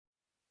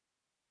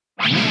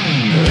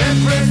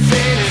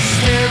Everything is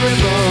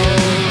terrible,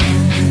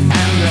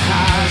 and the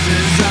house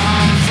is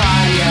on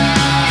fire.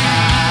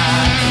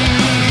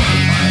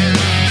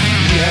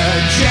 You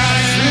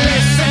just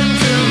listen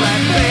to my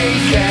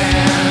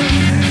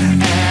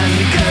bacon and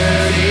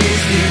Curtis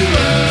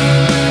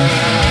Stewart.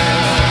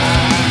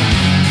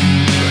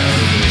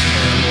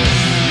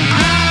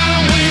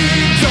 Are we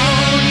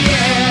done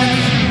yet?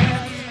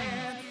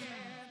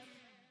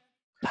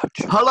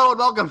 Hello and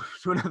welcome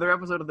to another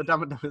episode of the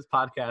Dumb and Dumbest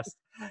Podcast,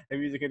 a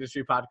music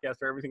industry podcast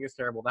where everything is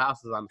terrible, the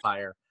house is on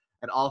fire,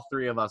 and all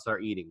three of us are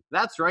eating.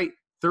 That's right,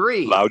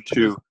 three. Loud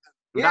chew.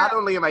 Not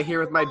only am I here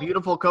with my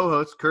beautiful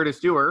co-host, Curtis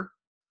Stewart,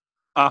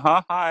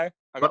 Hi.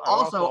 but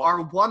also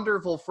our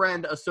wonderful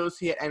friend,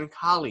 associate, and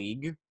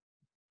colleague,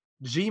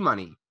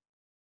 G-Money.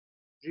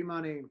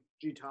 G-Money,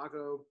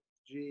 G-Taco,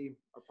 G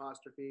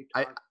apostrophe.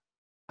 I Taco.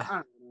 I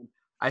don't know.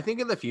 I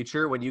think in the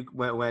future, when you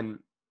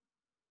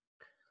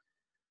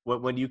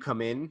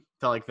come in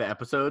to like the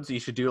episodes, you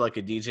should do like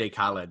a DJ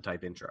Khaled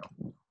type intro.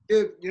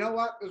 Dude, you know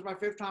what? This is my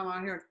 5th time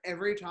on here, and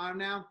every time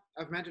now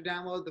I've meant to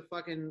download the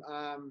fucking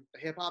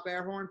hip-hop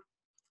air horn,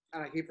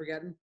 and I keep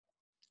forgetting.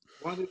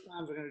 One of these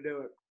times I'm going to do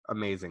it.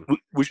 Amazing.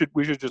 We should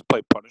just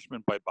play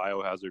Punishment by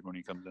Biohazard when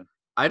he comes in.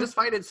 I just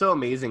find it so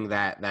amazing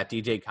that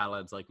DJ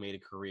Khaled's like made a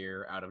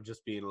career out of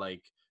just being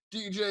like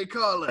DJ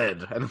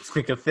Khaled, and it's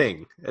like a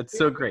thing. It's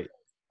so great.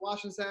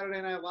 Watching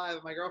Saturday Night Live,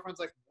 and my girlfriend's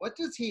like, "What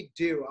does he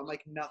do?" I'm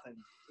like, "Nothing.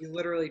 He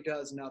literally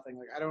does nothing.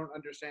 Like, I don't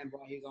understand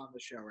why he's on the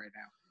show right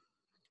now."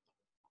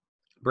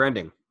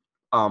 Branding.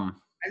 I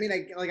mean, I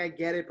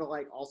get it, but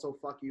like, also,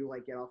 fuck you.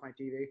 Like, get off my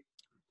TV.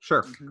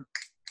 Sure.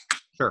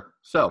 Sure.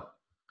 So,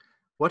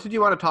 what did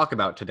you want to talk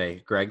about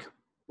today, Greg?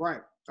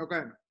 Right.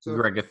 Okay. So,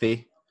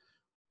 Gregathy.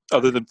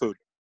 Other than food.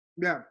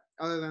 yeah.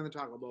 Other than the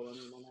Taco Bowl. I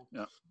mean,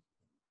 Yeah.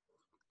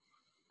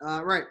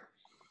 Right. I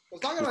was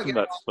talking about Just getting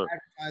that off slur.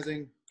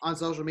 advertising on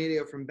social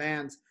media from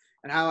bands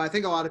and how I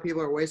think a lot of people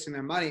are wasting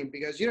their money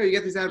because, you know, you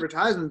get these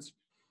advertisements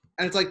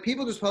and it's like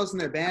people just posting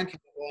their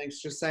Bandcamp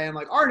links just saying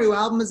like, our new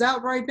album is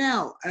out right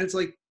now. And it's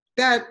like,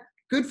 that,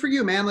 good for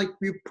you, man. Like,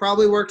 you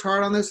probably worked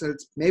hard on this and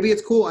maybe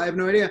it's cool. I have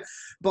no idea.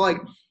 But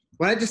like,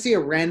 when I just see a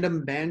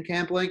random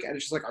Bandcamp link and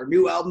it's just like, our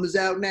new album is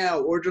out now,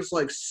 or just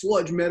like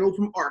sludge metal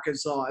from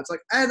Arkansas, it's like,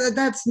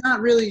 that's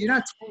not really, you're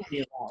not telling me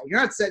at all. You're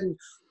not setting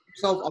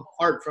yourself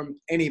apart from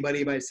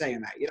anybody by saying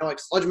that. You know, like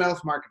sludge metal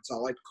from Arkansas.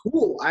 Like,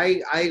 cool.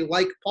 I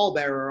like Paul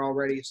Bearer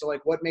already. So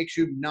like, what makes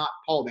you not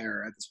Paul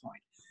Bearer at this point?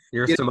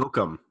 You're You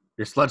Samokum.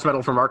 You're sludge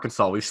metal from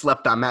Arkansas. We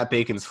slept on Matt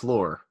Bacon's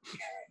floor.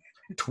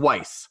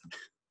 Twice.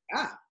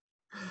 Ah,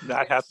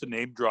 That has to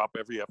name drop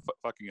every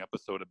fucking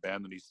episode of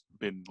band that he's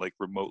been like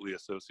remotely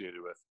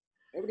associated with.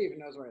 nobody even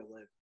knows where I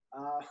live.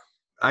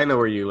 I know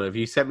where you live.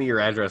 You sent me your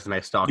address and I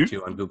stalked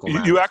you on Google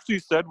Maps. You actually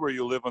said where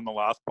you live on the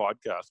last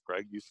podcast,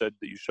 Greg. You said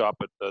that you shop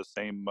at the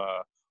same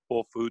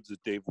Whole Foods as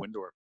Dave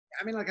Windor.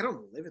 I mean, like, I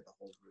don't live at the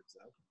Whole Foods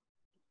though.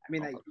 I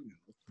mean,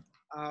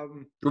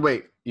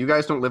 Wait, you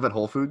guys don't live at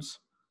Whole Foods?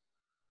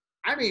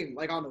 I mean,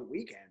 like on the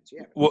weekends,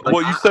 yeah.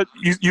 Well, you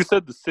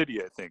said the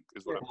city, I think,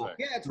 is what I'm saying.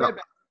 Yeah, it's No. right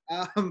back.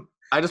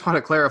 I just want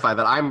to clarify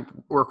that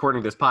I'm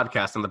recording this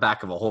podcast in the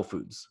back of a Whole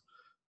Foods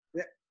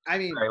I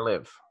mean, where I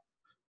live.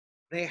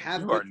 they have.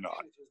 You good are not.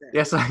 sandwiches there.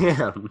 Yes, I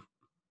am.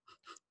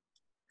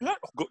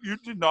 You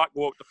did not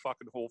go out to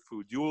fucking Whole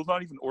Foods. You will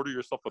not even order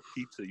yourself a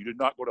pizza. You did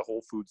not go to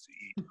Whole Foods to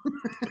eat.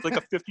 It's like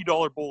a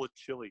 $50 bowl of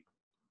chili.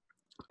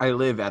 I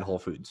live at Whole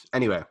Foods.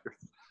 Anyway,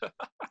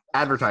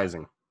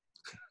 advertising.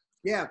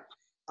 Yeah.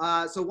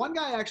 So one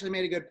guy actually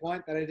made a good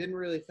point that I didn't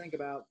really think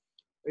about.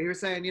 He was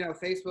saying, you know,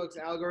 Facebook's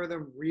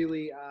algorithm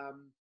really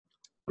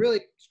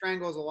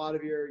strangles a lot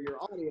of your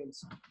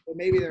audience. But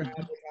maybe they're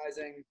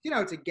advertising, you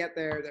know, to get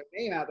their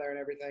name out there and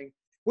everything,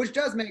 which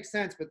does make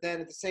sense. But then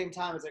at the same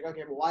time, it's like,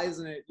 okay, well, why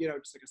isn't it, you know,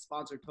 just like a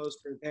sponsored post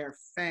for their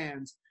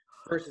fans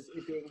versus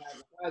it being an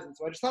advertisement?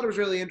 So I just thought it was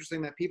really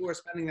interesting that people are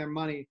spending their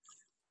money,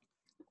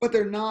 but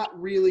they're not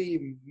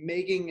really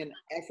making an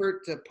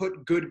effort to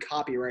put good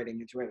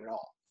copywriting into it at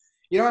all.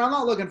 You know, I'm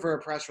not looking for a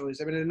press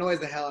release. I mean, it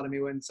annoys the hell out of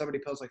me when somebody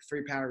posts like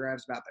 3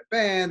 paragraphs about their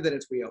band, that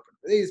it's we open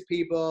for these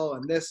people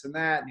and this and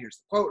that, and here's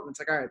the quote. And it's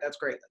like, all right, that's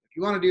great. Like, if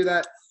you want to do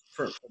that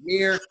for a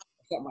premiere or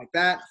something like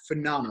that,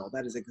 phenomenal.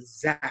 That is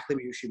exactly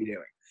what you should be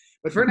doing.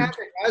 But for an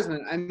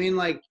advertisement, I mean,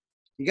 like,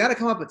 you got to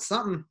come up with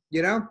something,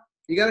 you know?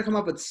 You got to come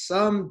up with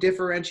some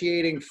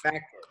differentiating factor.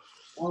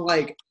 Or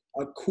like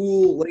a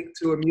cool link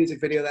to a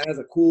music video that has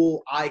a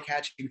cool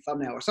eye-catching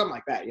thumbnail or something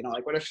like that. You know,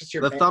 like what if it's just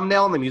your The band?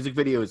 thumbnail in the music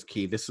video is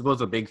key. This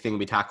was a big thing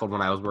we tackled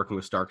when I was working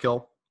with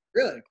Starkill.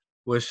 Really?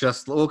 Was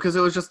just, well, because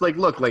it was just like,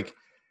 look, like,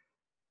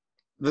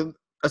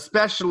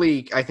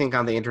 especially, I think,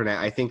 on the internet,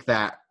 I think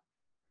that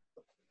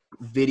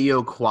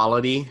video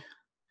quality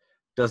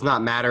does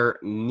not matter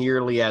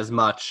nearly as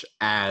much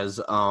as,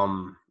 like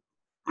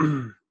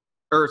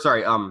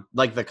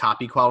the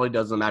copy quality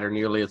doesn't matter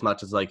nearly as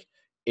much as, like,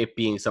 it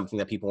being something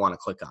that people want to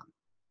click on.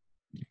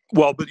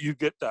 Well, but you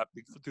get that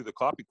through the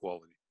copy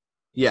quality.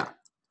 Yeah.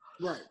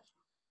 Right.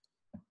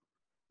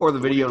 Or the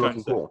So what are video you trying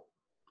looking to say? cool.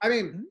 I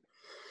mean,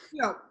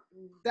 you know,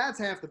 that's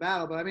half the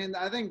battle. But I mean,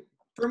 I think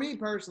for me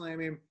personally, I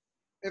mean,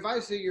 if I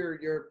see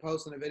you're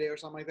posting a video or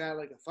something like that,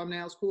 like the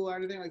thumbnail's cool or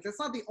anything, like that's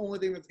not the only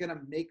thing that's gonna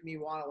make me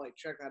want to like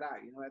check that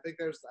out. You know, I think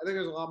there's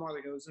a lot more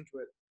that goes into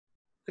it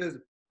because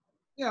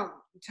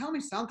tell me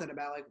something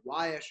about like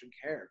why I should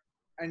care.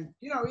 And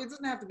it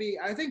doesn't have to be.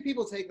 I think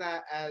people take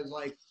that as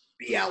like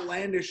be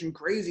outlandish and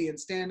crazy and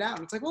stand out.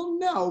 And it's like, well,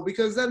 no,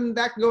 because then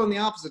that can go in the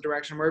opposite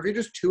direction. Where if you're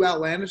just too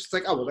outlandish, it's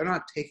like, oh well, they're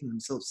not taking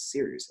themselves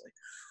seriously.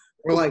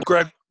 Or like,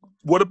 Greg,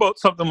 what about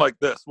something like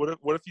this? What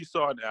if you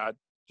saw an ad,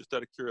 just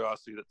out of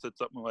curiosity, that said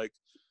something like,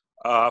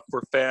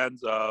 for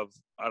fans of,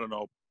 I don't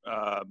know,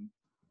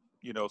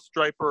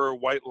 Striper,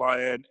 White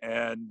Lion,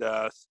 and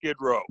Skid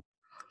Row,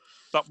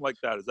 something like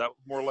that? Is that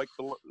more like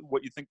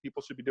what you think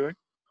people should be doing?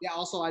 yeah.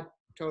 Also, I'd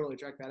totally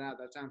check that out.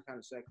 That sounds kind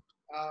of sick.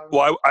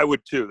 Well, I would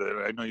too.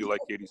 I know you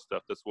like 80s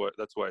stuff. That's why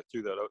I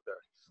threw that out there.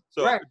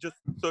 So right.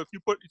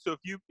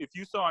 if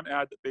you saw an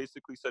ad that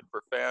basically said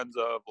for fans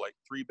of like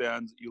 3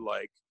 bands that you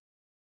like,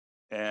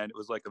 and it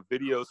was like a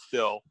video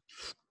still,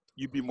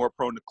 you'd be more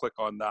prone to click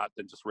on that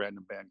than just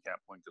random Bandcamp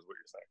link, is what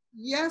you're saying.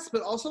 Yes,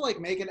 but also like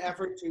make an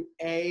effort to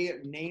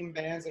name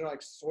bands that are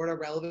like sort of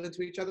relevant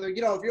to each other. If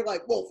you're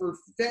like, well, for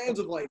fans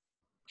of like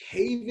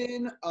Cave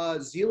In,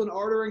 Zealand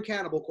Ardor, and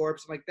Cannibal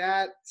Corpse, like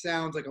that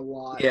sounds like a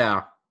lot.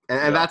 Yeah.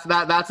 And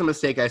that's a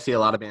mistake I see a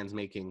lot of bands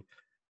making,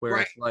 where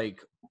Right. it's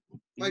like,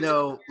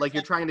 Like,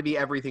 you're trying to be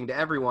everything to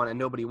everyone, and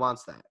nobody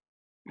wants that.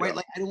 Right, Yeah.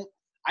 like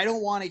I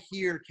don't want to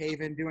hear Cave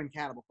In doing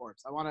Cannibal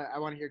Corpse. I want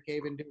to hear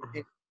Cave In doing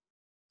Hit.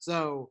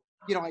 So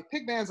like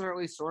pick bands that are at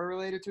least sort of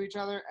related to each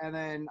other. And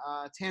then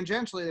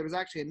tangentially, there was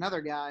actually another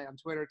guy on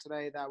Twitter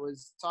today that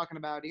was talking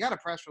about. He got a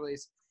press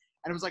release,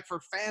 and it was like for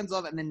fans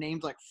of, and then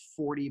named like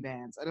 40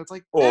 bands, and it's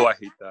like, Oh, I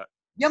hate that.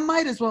 you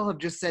might as well have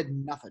just said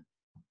nothing.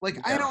 Like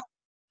Yeah.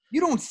 You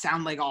don't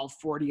sound like all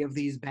 40 of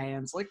these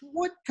bands. Like,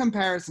 what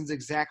comparisons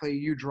exactly are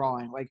you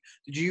drawing? Like,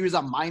 did you use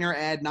a minor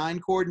add 9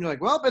 chord and you're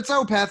like, well, it's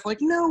Opeth. Like,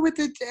 no, with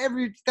it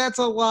that's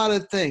a lot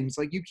of things.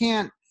 Like, you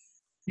can't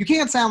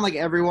sound like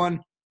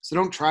everyone. So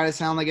don't try to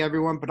sound like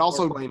everyone, but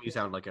also Or claim you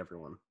sound like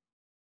everyone.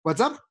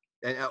 what's up?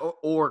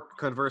 Or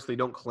conversely,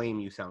 don't claim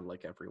you sound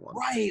like everyone.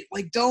 Right.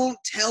 Like, don't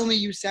tell me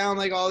you sound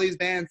like all these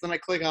bands. Then I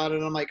click on it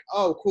and I'm like,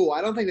 oh, cool.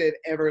 I don't think they've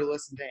ever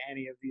listened to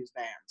any of these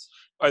bands.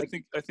 I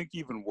think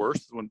even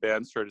worse is when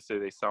bands try to say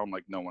they sound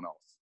like no one else.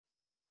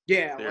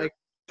 Yeah, They're like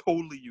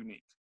totally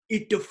unique.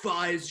 it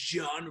defies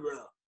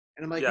genre.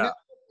 And I'm like, Yeah. no,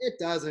 it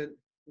doesn't.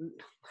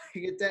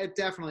 It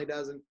definitely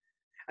doesn't.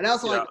 And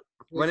also, Yeah. like,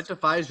 When it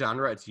defies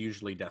genre, it's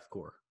usually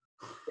deathcore.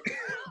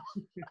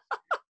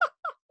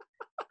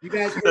 you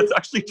guys, That's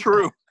actually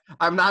true.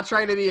 I'm not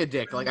trying to be a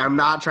dick. Like, I'm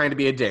not trying to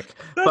be a dick.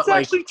 That's but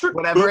like, actually true.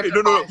 whenever it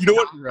No. defies You know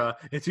what? genre,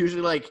 it's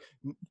usually like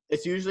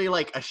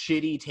a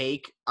shitty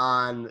take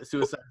on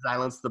Suicide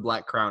Silence, the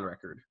Black Crown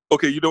record.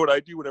 Okay, you know what I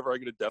do whenever I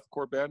get a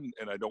deathcore band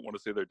and I don't want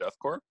to say they're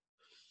deathcore?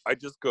 I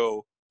just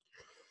go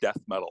death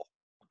metal.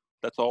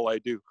 That's all I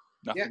do.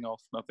 Nothing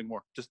else, nothing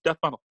more. Just death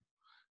metal.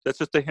 That's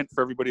just a hint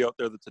for everybody out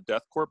there that's a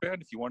deathcore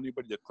band. If you want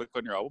anybody to click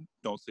on your album,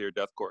 don't say you're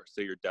deathcore.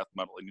 Say you're death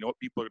metal. And you know what?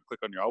 People are going to click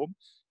on your album,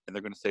 and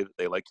they're going to say that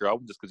they like your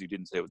album just because you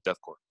didn't say it was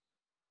deathcore.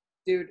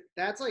 dude,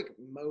 that's like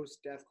most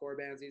deathcore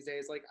bands these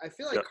days. Like, I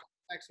feel like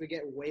Carnifex would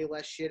get way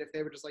less shit if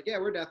they were just like, yeah,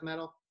 we're death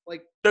metal.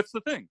 Like, That's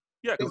the thing.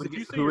 Yeah, Who because would if you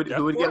get, say who you're would,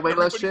 who would get deathcore, way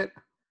less everybody-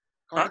 shit?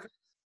 Carnifex,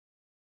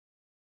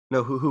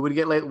 No, who would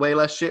get way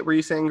less shit? Were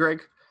you saying,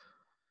 Greg?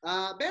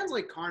 bands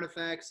like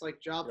Carnifex,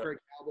 like Job for a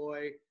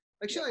Cowboy,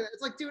 like shit like that.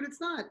 It's like, dude, it's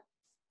not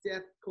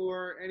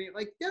deathcore.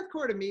 Like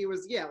deathcore to me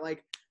was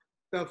like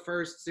the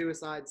first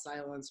Suicide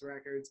Silence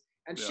records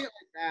and shit like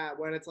that.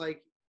 When it's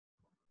like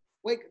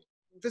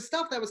the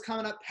stuff that was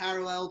coming up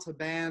parallel to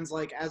bands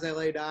like As I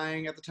Lay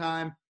Dying at the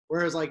time,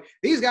 where it was like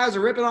these guys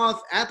are ripping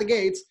off At the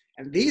Gates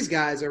and these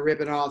guys are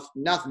ripping off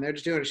nothing. They're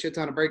just doing a shit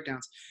ton of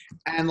breakdowns,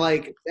 and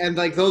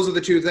those are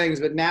the two things.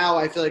 But now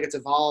I feel like it's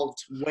evolved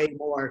way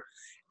more.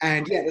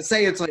 And to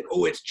say it's like,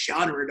 oh, it's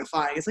genre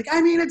defying. It's like,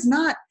 I mean, it's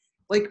not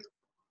like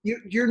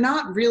you're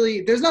not really.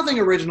 There's nothing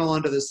original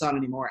under the sun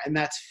anymore, and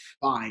that's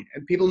fine.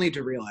 And people need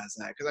to realize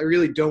that because I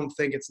really don't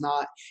think it's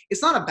not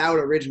about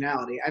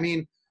originality. I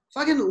mean,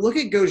 fucking look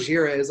at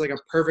Gojira as like a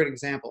perfect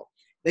example.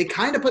 They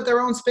kind of put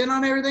their own spin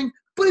on everything,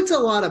 but it's a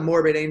lot of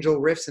Morbid Angel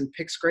riffs and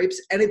pick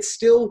scrapes, and it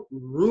still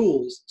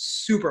rules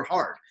super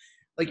hard.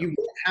 Like, you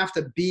wouldn't have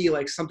to be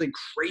like something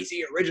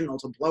crazy original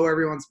to blow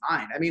everyone's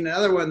mind. I mean,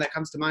 another one that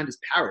comes to mind is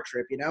Power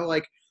Trip,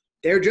 like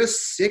they're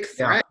just sick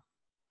threats.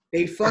 Yeah.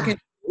 They fucking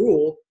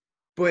rule,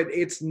 but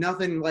it's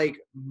nothing like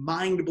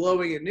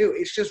mind-blowing and new.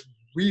 It's just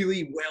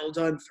really well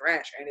done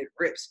thrash, and it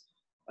rips.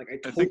 Like, I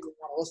totally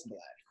want to listen to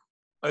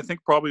that. I think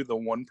probably the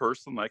one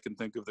person I can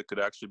think of that could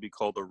actually be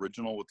called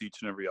original with each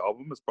and every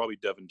album is probably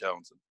Devin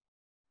Townsend.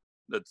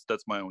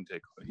 That's my own take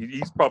on it.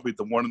 He's probably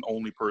the one and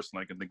only person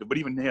I can think of. But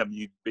even him,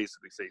 you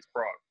basically say he's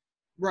prog.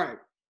 Right.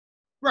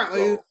 Like,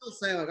 you still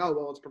say like, oh,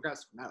 well, it's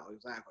progressive metal.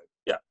 Exactly.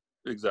 Yeah,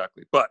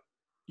 exactly. But,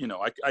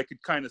 I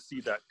could kind of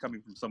see that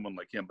coming from someone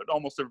like him. But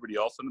almost everybody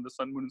else under the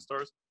sun, moon, and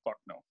stars, fuck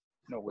no.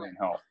 No way in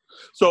hell.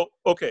 So,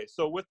 okay.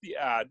 So with the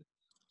ad,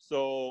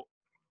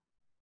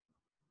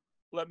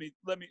 let me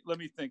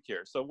think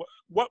here. So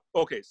what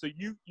okay, so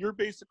you're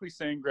basically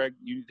saying, Greg,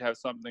 you need to have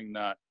something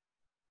that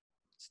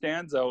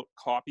stands out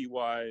copy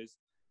wise,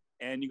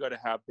 and you got to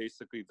have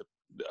basically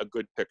a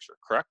good picture,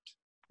 correct?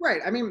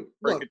 Right. I mean,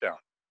 Break look, it down.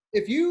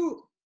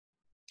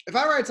 if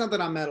I write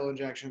something on Metal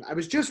Injection, I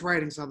was just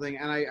writing something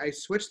and I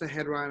switched the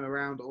headline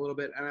around a little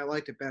bit and I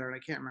liked it better, and I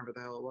can't remember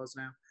the hell it was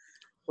now.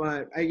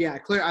 But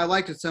I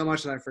liked it so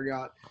much that I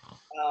forgot.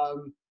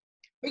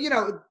 But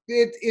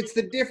it's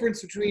the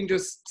difference between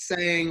just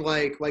saying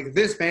like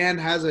this band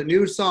has a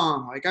new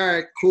song, like, all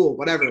right, cool,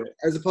 whatever,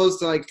 as opposed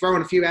to like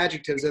throwing a few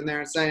adjectives in there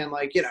and saying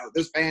like,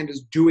 this band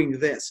is doing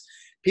this.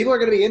 People are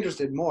going to be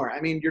interested more. I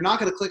mean, you're not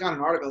going to click on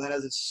an article that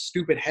has a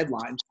stupid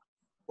headline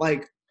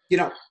like,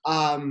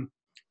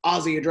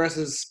 Ozzy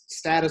addresses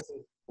status of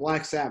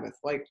Black Sabbath.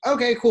 Like,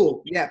 okay,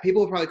 cool. Yeah,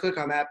 people will probably click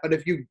on that. But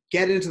if you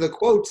get into the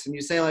quotes and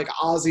you say, like,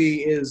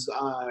 Ozzy is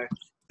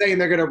saying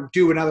they're going to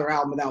do another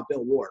album without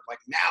Bill Ward, like,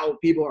 now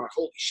people are like,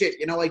 holy shit,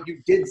 like,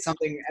 you did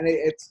something, and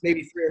it's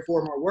maybe 3 or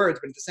 4 more words,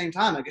 but at the same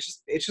time, like,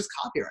 it's just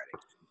copywriting.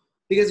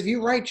 Because if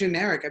you write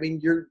generic, I mean,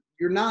 you're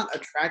not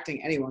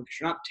attracting anyone because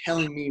you're not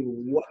telling me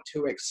what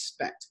to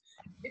expect.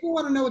 People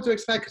want to know what to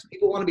expect because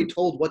people want to be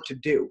told what to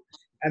do,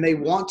 and they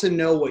want to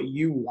know what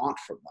you want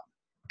from them.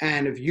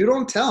 And if you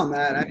don't tell them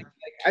that,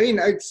 I mean,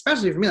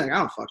 especially for me, like, I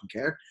don't fucking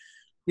care.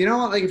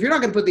 Like, if you're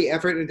not going to put the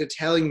effort into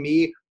telling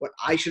me what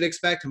I should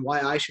expect and why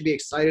I should be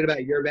excited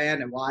about your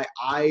band and why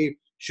I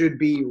should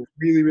be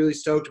really, really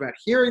stoked about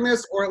hearing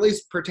this, or at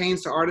least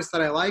pertains to artists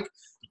that I like,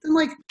 then,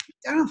 like,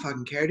 I don't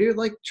fucking care, dude.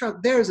 Like,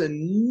 there's a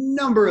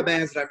number of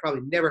bands that I've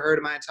probably never heard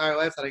in my entire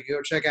life that I could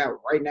go check out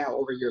right now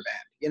over your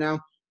band,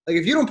 Like,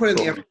 if you don't put in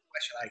the effort, why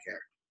should I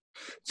care?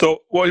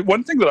 So, well,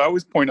 one thing that I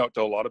always point out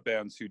to a lot of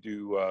bands who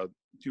do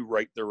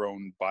write their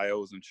own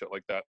bios and shit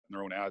like that and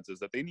their own ads is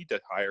that they need to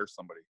hire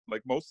somebody.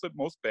 Like most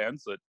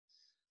bands, that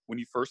when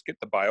you first get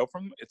the bio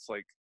from them, it's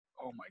like,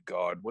 oh my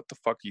god, what the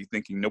fuck are you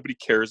thinking? Nobody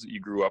cares that you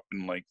grew up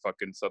in like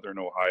fucking Southern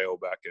Ohio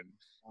back in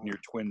your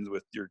twins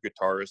with your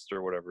guitarist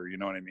or whatever. You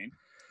know what I mean?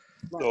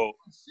 Right. So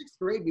 6th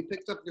grade, we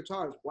picked up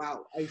guitars.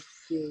 Wow, I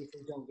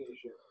seriously don't give a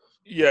shit.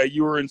 Yeah,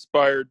 you were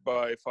inspired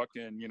by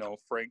fucking,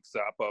 Frank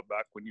Zappa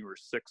back when you were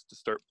 6 to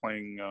start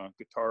playing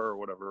guitar or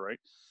whatever, right?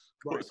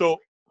 So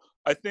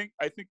I think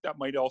that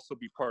might also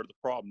be part of the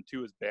problem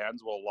too, is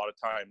bands will a lot of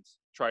times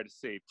try to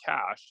save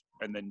cash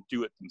and then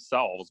do it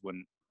themselves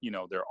when,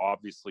 they're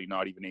obviously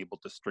not even able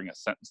to string a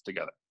sentence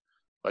together.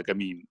 Like, I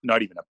mean,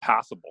 not even a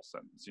passable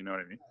sentence, you know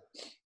what I mean?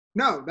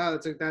 No,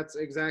 that's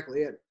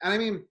exactly it. And I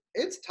mean,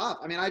 it's tough.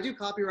 I mean, I do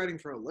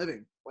copywriting for a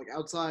living, like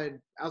outside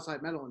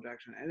Metal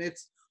Injection, and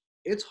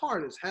it's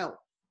hard as hell.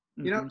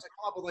 To come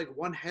up with like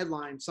one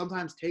headline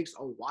sometimes takes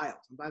a while.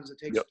 Sometimes it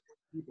takes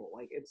people.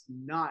 Like, it's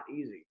not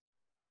easy.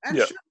 And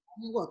sure, I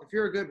mean, look, if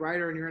you're a good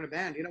writer and you're in a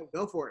band,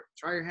 go for it.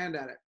 Try your hand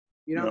at it.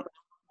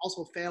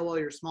 Also fail while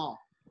you're small.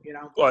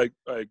 Well,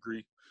 I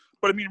agree.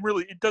 But I mean,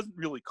 really, it doesn't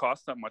really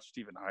cost that much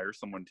to even hire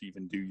someone to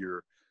even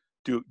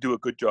do a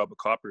good job of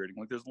copywriting.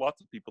 Like, there's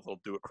lots of people that'll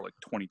do it for like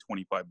 $20,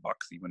 $25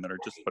 even that are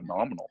just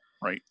phenomenal,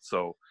 right?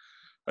 So,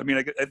 I mean,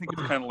 I think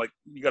it's kind of like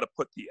you got to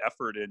put the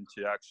effort in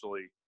to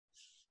actually,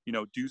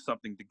 do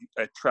something to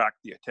attract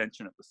the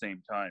attention at the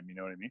same time. You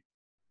know what I mean?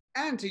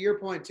 And to your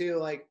point too,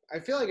 like, I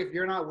feel like if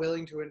you're not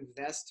willing to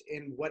invest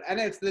in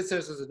this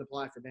doesn't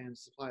apply for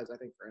bands, it applies, I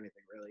think, for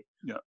anything really.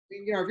 Yeah.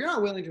 If you're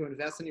not willing to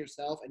invest in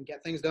yourself and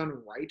get things done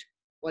right,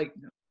 like,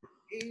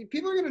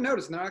 people are going to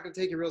notice and they're not going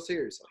to take you real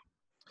seriously.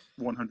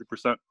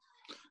 100%.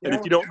 And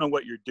if you don't know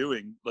what you're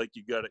doing, like,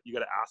 you gotta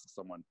ask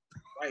someone.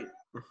 Right.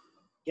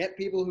 Get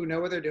people who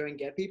know what they're doing.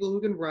 Get people who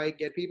can write.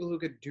 Get people who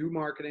could do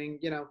marketing.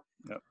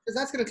 Because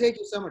that's going to take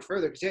you so much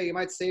further. Because you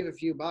might save a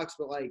few bucks,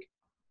 but like,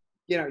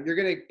 you're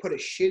going to put a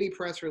shitty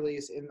press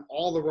release in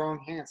all the wrong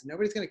hands, and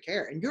nobody's going to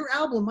care. And your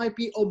album might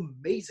be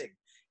amazing.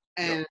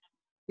 And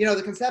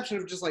the conception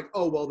of just like,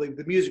 oh well,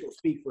 the music will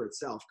speak for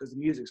itself because the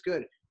music's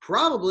good.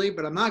 Probably,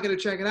 but I'm not going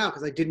to check it out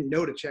because I didn't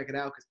know to check it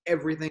out because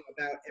everything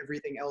about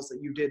everything else that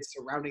you did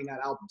surrounding that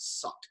album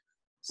sucked.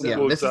 So, Yeah,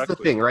 this is the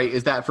thing, right?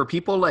 Is that for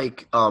people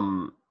like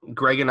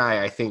Greg and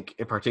I think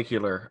in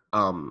particular,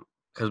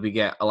 because we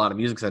get a lot of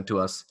music sent to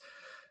us,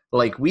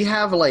 like we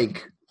have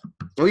like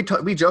we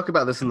joke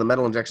about this in the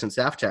Metal Injection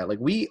staff chat. Like,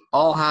 we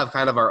all have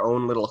kind of our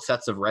own little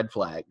sets of red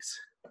flags,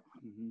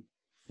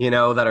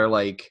 that are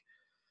like,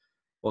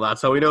 well,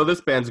 that's how we know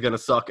this band's gonna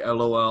suck.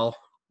 LOL.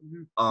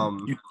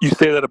 You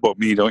say that about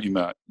me, don't you,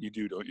 Matt? You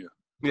do, don't you?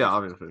 Yeah,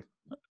 obviously.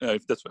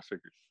 That's what I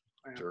figured.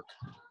 Jerk.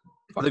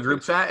 The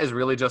group chat is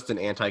really just an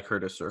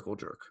anti-Curtis Circle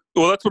jerk.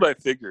 Well, that's what I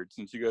figured.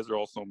 Since you guys are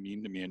all so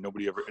mean to me, and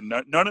nobody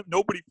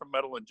from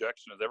Metal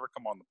Injection has ever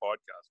come on the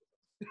podcast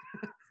with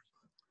us.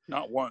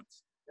 Not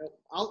once.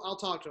 I'll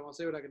talk to him. I'll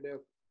see what I can do.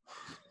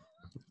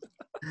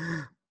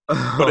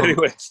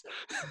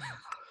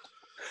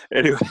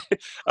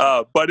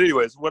 But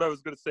anyways, what I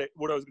was going to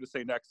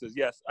say next is,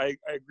 yes, I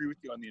agree with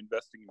you on the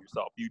investing in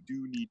yourself. You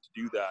do need to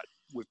do that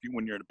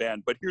when you're in a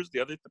band. But here's the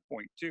other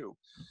point too,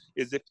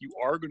 is if you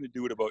are going to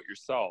do it about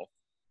yourself,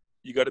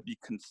 you got to be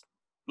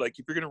if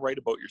you're going to write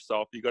about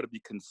yourself, you got to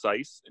be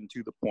concise and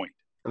to the point.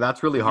 And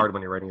that's really hard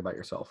when you're writing about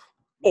yourself.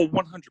 Oh,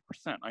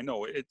 100%. I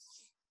know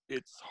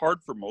it's hard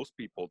for most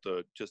people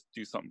to just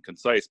do something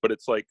concise, but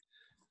it's like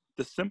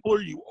the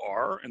simpler you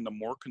are and the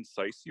more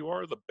concise you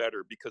are, the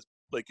better. Because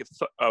like if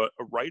a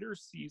writer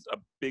sees a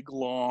big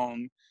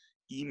long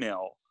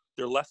email,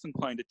 they're less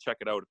inclined to check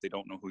it out if they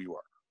don't know who you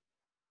are.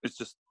 It's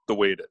just the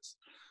way it is.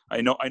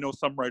 I know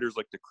some writers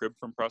like to crib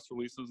from press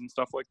releases and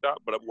stuff like that,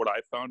 but what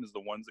I found is the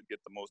ones that get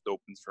the most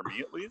opens for me,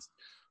 at least,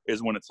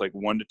 is when it's like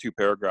 1 to 2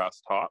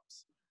 paragraphs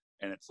tops,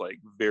 and it's like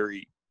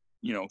very,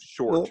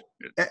 short. Well,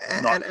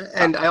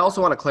 and I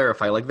also want to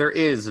clarify, like, there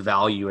is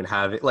value in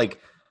having, like,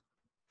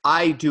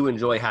 I do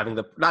enjoy having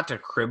not to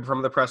crib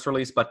from the press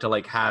release, but to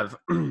like have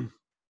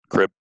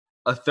crib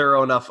a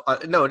thorough enough,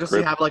 to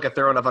crib. have like a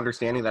thorough enough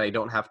understanding that I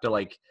don't have to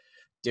like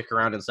dick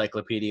around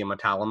Encyclopedia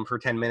Metallum for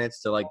 10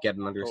 minutes to like get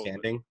an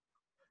understanding.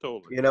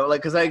 Totally.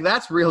 Like, because like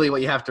that's really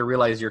what you have to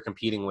realize you're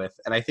competing with,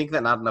 and I think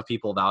that not enough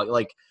people value.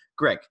 Like,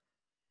 Greg,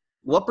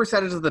 what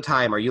percentage of the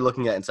time are you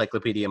looking at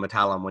Encyclopedia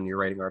Metallum when you're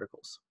writing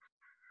articles?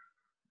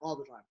 All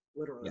the time,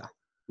 literally.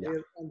 Yeah.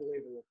 It's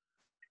unbelievable.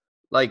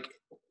 Like,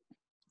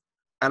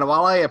 and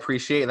while I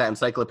appreciate that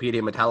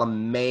Encyclopedia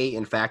Metallum may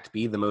in fact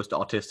be the most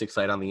autistic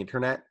site on the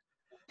internet,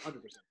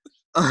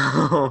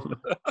 100%.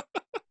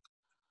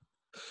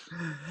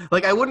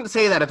 Like, I wouldn't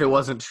say that if it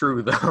wasn't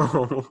true,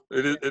 though.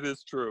 It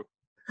is true.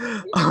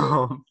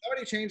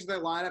 Somebody changed their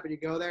lineup and you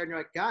go there and you're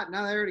like, God,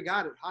 now they already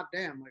got it. Hot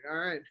damn. Like, all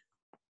right.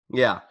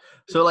 Yeah.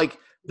 So like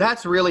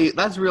that's really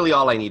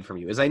all I need from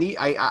you is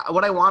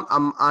what I want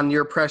on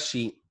your press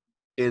sheet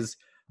is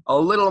a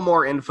little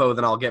more info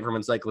than I'll get from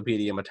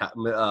Encyclopedia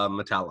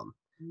Metallum.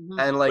 Mm-hmm.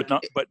 And like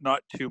but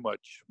not too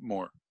much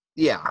more.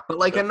 Yeah, but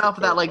like That's enough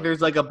that like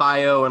there's like a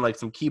bio and like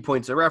some key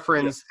points of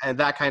reference and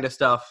that kind of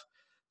stuff,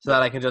 so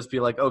that I can just be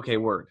like, okay,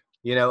 word.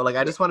 Like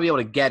I just want to be able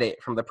to get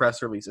it from the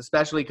press release,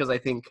 especially because I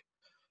think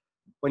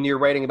when you're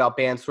writing about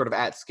bands sort of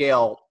at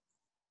scale,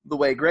 the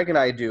way Greg and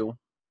I do,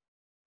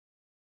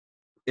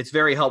 it's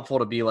very helpful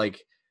to be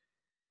like,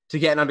 to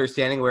get an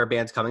understanding where a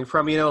band's coming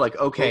from, like,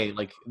 okay,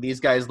 like these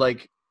guys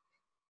like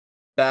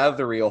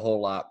Bathory a whole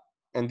lot,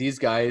 and these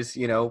guys,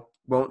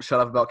 won't shut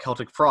up about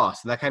Celtic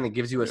Frost, and that kind of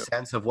gives you a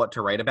sense of what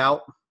to write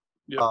about.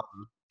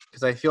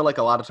 Because I feel like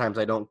a lot of times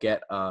I don't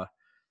get,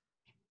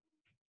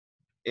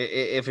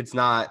 if it's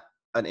not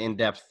an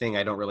in-depth thing,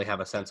 I don't really have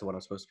a sense of what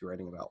I'm supposed to be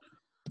writing about.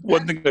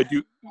 One thing I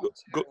do,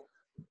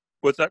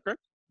 what's that, Greg?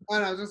 Oh,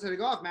 no, I was going to say, to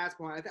go off Matt's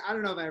point, I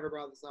don't know if I ever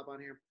brought this up on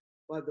here,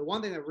 but the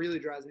one thing that really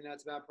drives me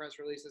nuts about press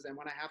releases, and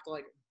when I have to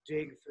like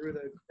dig through the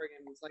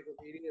friggin'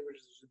 encyclopedia, which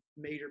is just a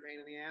major pain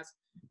in the ass,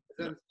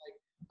 then it's like,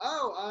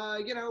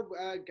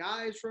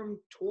 guys from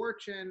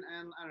Torch and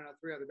I don't know,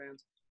 3 other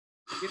bands.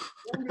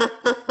 Formed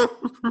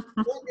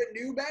a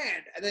new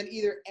band, and then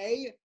either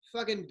A,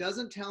 fucking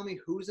doesn't tell me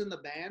who's in the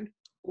band,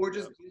 or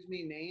just gives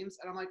me names,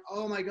 and I'm like,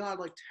 oh my god,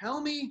 like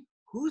tell me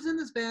who's in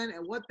this band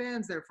and what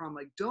bands they're from.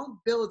 Like, don't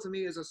bill it to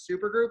me as a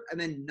supergroup and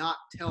then not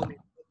tell me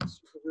what the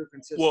supergroup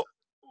consists of.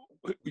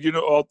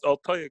 Well,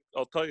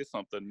 I'll tell you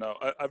something. Now,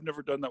 I've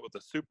never done that with a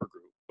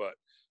supergroup, but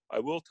I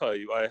will tell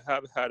you, I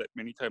have had it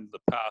many times in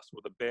the past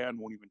where the band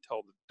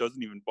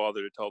doesn't even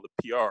bother to tell the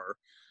PR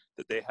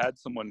that they had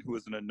someone who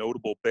was in a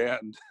notable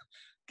band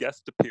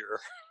guest appear.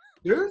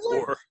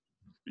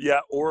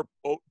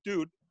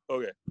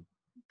 Okay,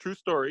 true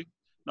story.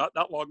 Not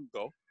that long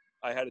ago,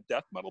 I had a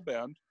death metal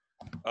band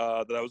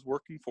that I was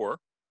working for.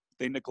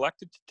 They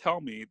neglected to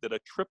tell me that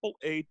a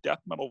AAA death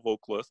metal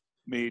vocalist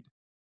made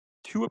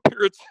 2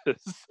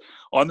 appearances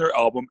on their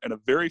album, and a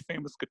very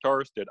famous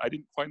guitarist did. I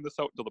didn't find this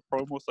out until the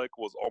promo cycle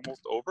was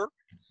almost over.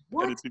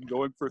 What? And it's been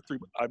going for 3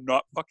 months. I'm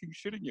not fucking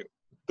shitting you.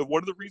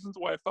 One of the reasons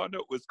why I found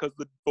out was because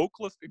the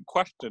vocalist in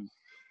question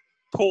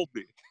told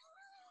me.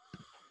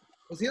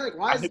 Was he like,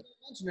 why is it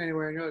mentioned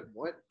anywhere? And you're like,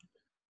 what?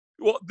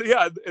 Well,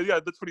 yeah,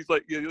 that's what he's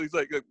like. He's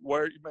like, why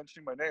are you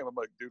mentioning my name? I'm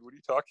like, dude, what are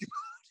you talking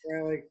about?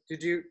 Yeah, like,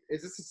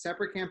 is this a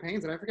separate campaign?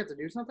 Did I forget to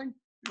do something?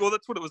 Well,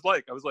 that's what it was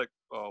like. I was like,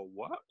 oh,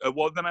 what?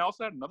 Well, then I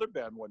also had another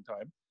band one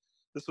time.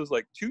 This was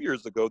like 2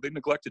 years ago. They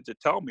neglected to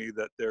tell me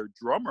that their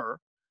drummer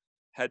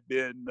had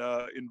been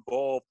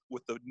involved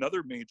with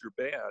another major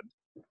band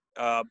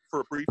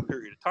for a brief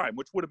period of time,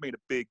 which would have made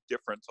a big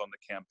difference on the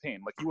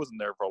campaign. Like, he wasn't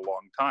there for a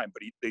long time,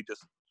 but they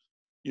just,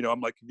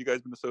 I'm like, have you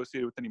guys been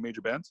associated with any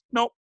major bands?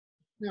 Nope.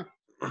 Yeah.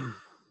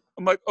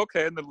 I'm like,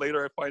 okay. And then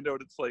later I find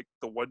out it's like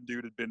the one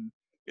dude had been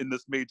in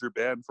this major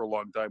band for a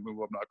long time, who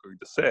I'm not going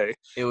to say.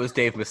 It was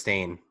Dave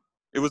Mustaine.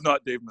 It was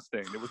not Dave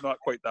Mustaine. It was not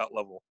quite that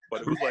level,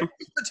 but it was like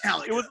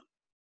Metallica.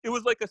 It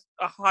was like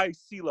a high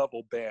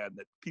C-level band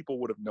that people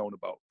would have known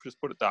about.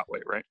 Just put it that way,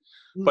 right?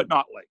 But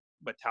not like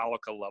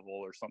Metallica level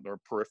or something, or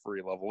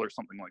Periphery level or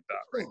something like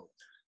that, right?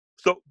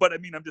 So, but I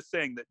mean, I'm just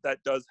saying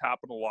that does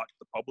happen a lot to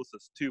the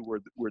publicists too,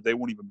 where they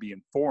won't even be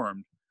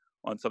informed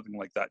on something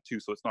like that too.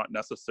 So it's not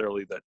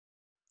necessarily that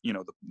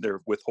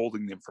they're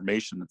withholding the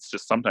information. It's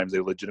just sometimes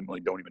they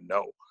legitimately don't even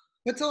know.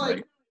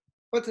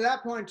 But to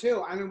that point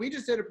too, I mean, we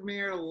just did a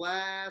premiere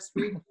last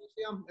week.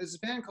 There's a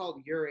band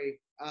called Yuri,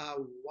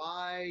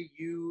 Yurei.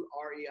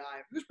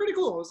 It was pretty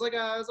cool. It was like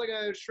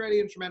a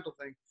shreddy instrumental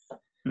thing.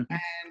 Mhm.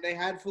 and they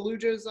had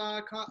Fallujah's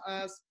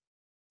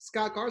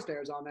Scott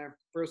Carstairs on there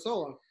for a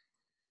solo.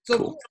 So,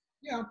 Cool.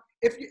 you know,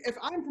 if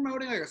I'm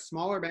promoting like a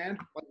smaller band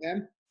like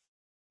them,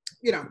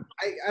 you know,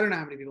 I don't know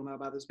how many people know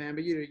about this band,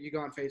 but you go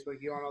on Facebook,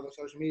 you go on all the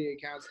social media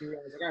accounts, and you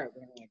realize like, all right, they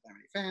don't have that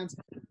many fans.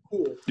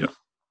 Cool. Yeah.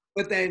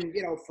 But then,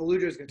 you know,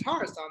 Fallujah's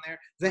guitarist on there,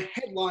 the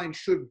headline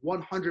should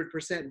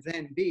 100%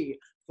 then be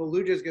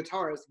Fallujah's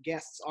guitarist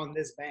guests on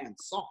this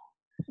band's song.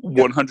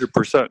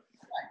 100%.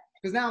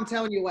 Because now I'm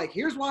telling you, like,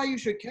 here's why you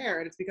should care,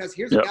 and it's because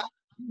here's Yep. a guy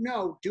you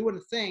know doing a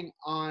thing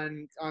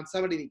on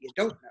somebody that you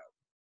don't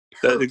know.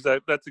 That's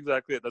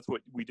exactly it. That's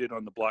what we did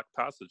on the Black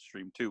Passage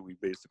stream too. We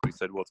basically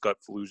said, well, it's got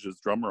Fallujah's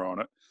drummer on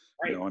it.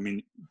 Right. You know, I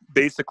mean,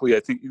 basically, I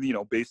think, you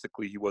know,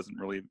 basically he wasn't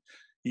really,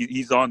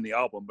 he's on the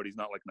album, but he's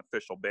not like an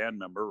official band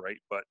member, right?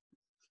 But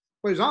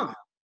Well, he's on it.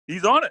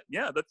 he's on it.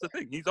 Yeah, that's the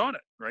thing. He's on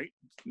it, right?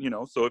 You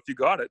know, so if you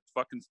got it,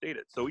 fucking state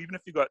it. So even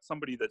if you got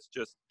somebody that's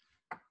just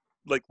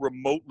like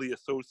remotely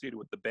associated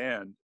with the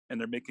band and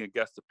they're making a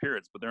guest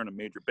appearance, but they're in a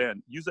major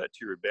band, use that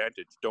to your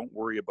advantage. Don't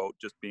worry about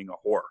just being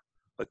a whore.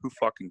 Like, who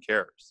fucking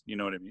cares? You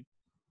know what I mean?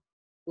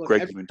 Look,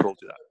 Greg every even told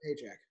you that.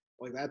 paycheck.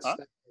 Like that's Huh?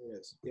 what it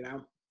is. You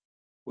know,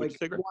 What'd like you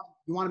say, Greg?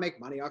 you want to make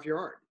money off your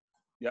art.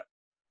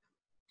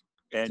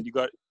 And you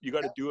got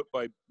to do it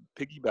by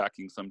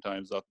piggybacking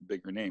sometimes off the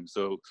bigger name.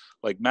 So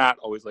like Matt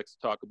always likes to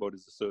talk about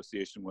his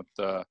association with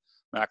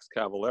Max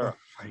Cavalera.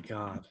 Oh my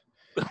God.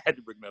 I had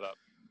to bring that up.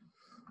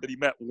 That he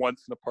met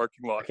once in a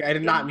parking lot. Okay, I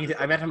did not meet him.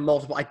 I met him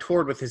multiple. I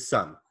toured with his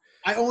son.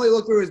 I only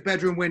look through his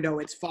bedroom window.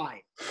 It's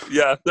fine.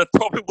 Yeah, that's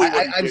probably what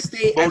I he did.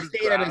 stayed Mowed his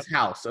at grass. his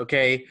house.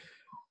 Okay,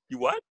 You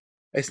what?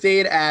 I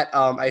stayed at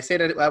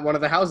one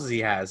of the houses he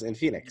has in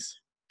Phoenix.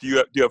 Do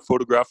you have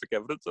photographic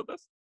evidence of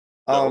this?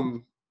 No.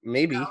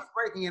 Maybe. Yeah, I was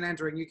breaking and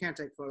entering. You can't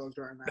take photos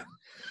during that.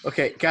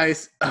 Okay,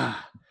 guys. I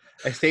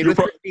stayed You're with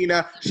pro-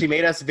 Christina. She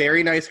made us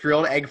very nice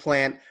grilled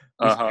eggplant.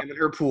 We Uh-huh. swam in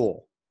her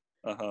pool.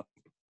 Uh-huh.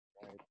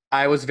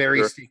 I was very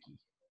Sure. sticky.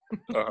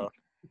 Uh-huh.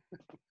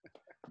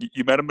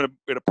 You met him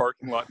in a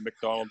parking lot in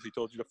McDonald's. He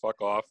told you to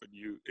fuck off, and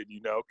you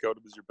now count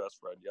him as your best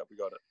friend. Yeah, we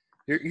got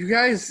it. You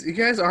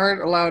guys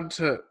aren't allowed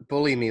to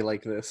bully me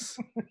like this.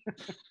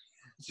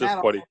 It's just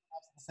Matt funny. also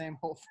has the same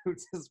Whole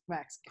Foods as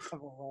Max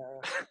Cavalera.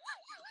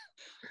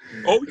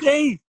 Oh,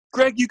 Dave,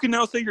 Greg, you can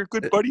now say you're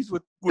good buddies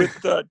with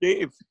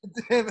Dave.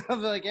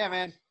 I'm like, yeah,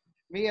 man.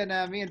 Me and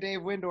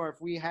Dave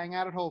Windorf, we hang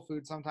out at Whole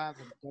Foods sometimes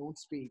and don't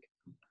speak.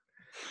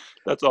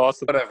 That's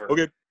awesome. Whatever.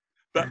 Okay,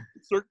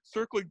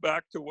 circling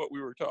back to what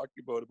we were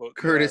talking about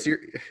Curtis,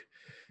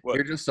 What?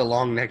 you're just a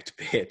long-necked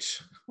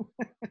bitch.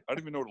 I don't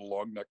even know what a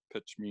long neck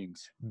pitch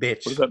means.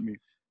 Bitch. What does that mean?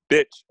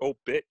 Bitch. Oh,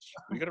 bitch.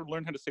 We got to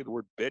learn how to say the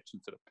word bitch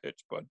instead of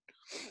pitch, bud.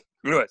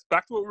 Anyways,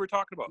 back to what we were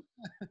talking about.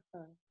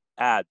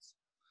 Ads.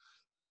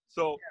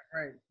 So,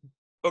 Right.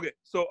 okay,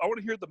 so I want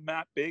to hear the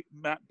Matt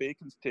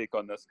Bacon's take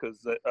on this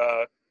because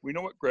we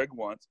know what Greg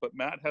wants, but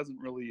Matt hasn't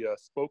really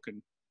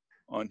spoken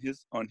on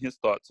his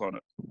thoughts on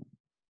it.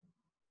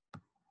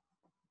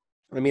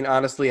 I mean,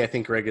 honestly, I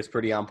think Greg is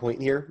pretty on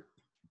point here.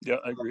 Yeah,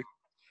 I agree.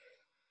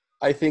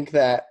 I think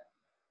that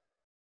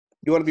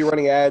you want to be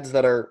running ads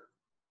that are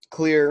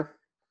clear,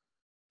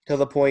 to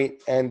the point,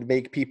 and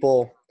make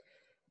people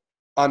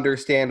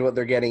understand what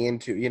they're getting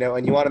into, you know,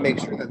 and you want to make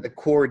sure that the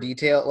core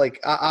detail, like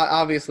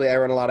obviously I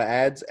run a lot of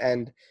ads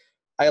and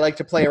I like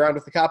to play around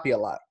with the copy a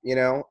lot, you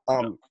know.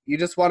 You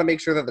just want to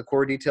make sure that the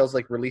core details,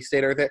 like release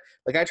date, are there.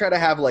 Like I try to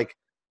have like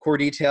core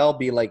detail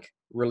be like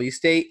release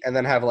date and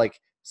then have like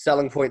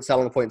selling point,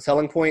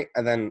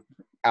 and then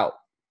out.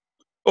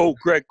 Oh,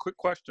 Greg, quick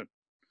question.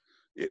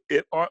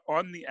 It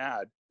on the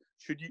ad,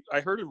 should you?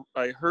 I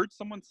heard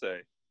someone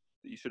say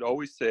that you should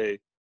always say,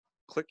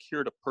 "Click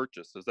here to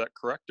purchase." Is that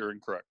correct or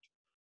incorrect?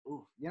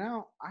 Ooh, you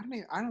know, I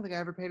don't think I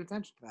ever paid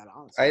attention to that,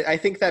 honestly. I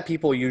think that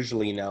people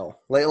usually know,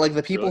 like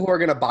the people Really? who are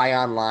gonna buy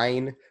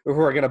online or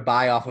who are gonna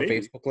buy off a Maybe.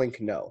 Facebook link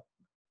know.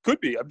 Could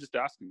be. I'm just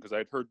asking because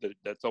I'd heard that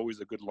that's always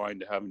a good line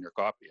to have in your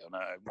copy, and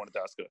I wanted to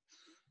ask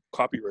a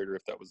copywriter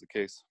if that was the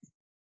case.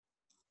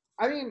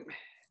 I mean,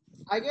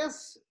 I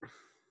guess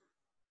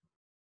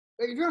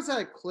like, if you want to say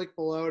like, click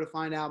below to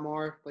find out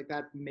more, like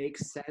that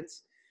makes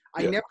sense.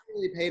 I Yeah. never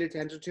really paid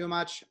attention too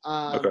much.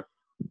 Okay.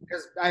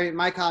 Because I mean,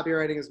 my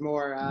copywriting is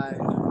more.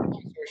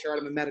 Sure,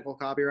 I'm a medical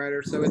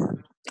copywriter, so it's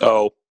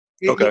Oh,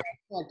 okay.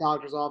 like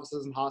doctors'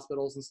 offices and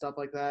hospitals and stuff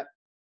like that.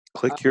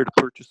 Click here to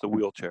purchase a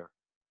wheelchair.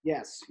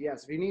 Yes.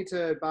 If you need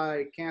to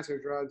buy cancer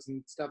drugs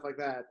and stuff like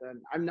that,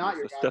 then I'm not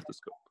your Use guy. a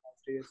stethoscope.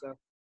 To you, so.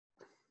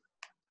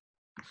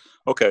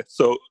 Okay,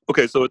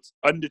 so it's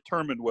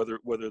undetermined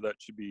whether that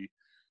should be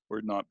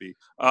or not be.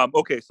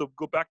 Okay, so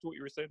go back to what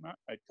you were saying, Matt.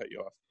 I cut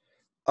you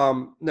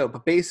off. No,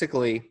 but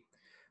basically,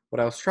 what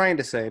I was trying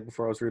to say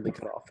before I was really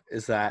cut off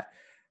is that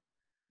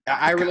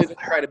I really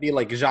try to be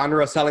like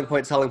genre, selling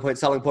point,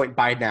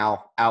 buy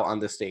now, out on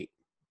this date.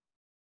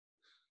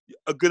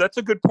 That's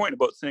a good point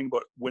about saying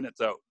about when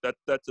it's out.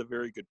 That's a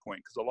very good point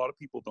because a lot of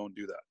people don't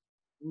do that.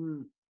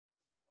 Mm.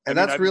 And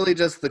that's really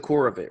just the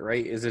core of it,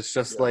 right? Is it's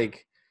just Yeah.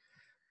 like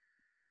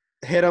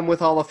hit them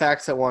with all the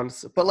facts at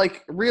once. But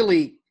like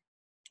really,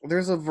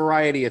 there's a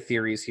variety of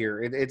theories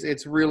here.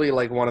 It's really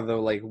like one of the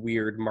like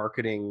weird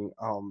marketing.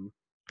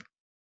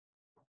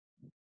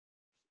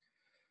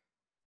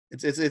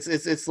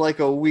 It's like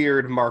a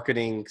weird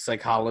marketing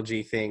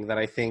psychology thing that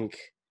I think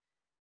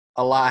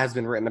a lot has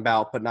been written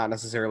about, but not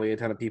necessarily a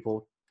ton of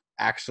people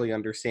actually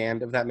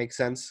understand. If that makes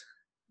sense.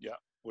 Yeah.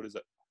 What is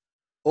it?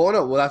 Oh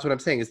no, well that's what I'm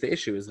saying. Is the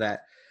issue is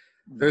that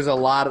there's a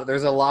lot of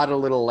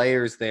little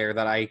layers there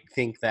that I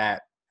think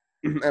that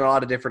and a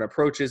lot of different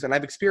approaches, and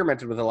I've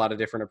experimented with a lot of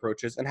different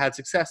approaches and had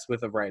success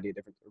with a variety of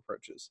different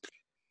approaches.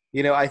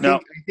 You know, I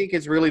think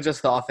it's really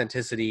just the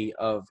authenticity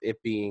of it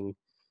being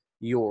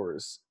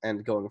yours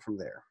and going from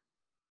there.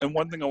 And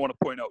one thing I want to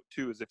point out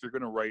too is if you're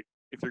going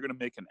to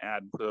make an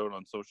ad and put it out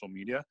on social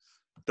media,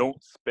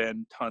 don't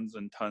spend tons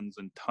and tons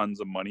and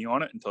tons of money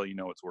on it until you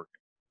know it's working.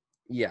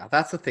 Yeah,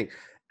 that's the thing.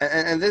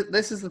 And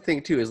this is the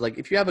thing too, is like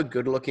if you have a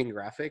good looking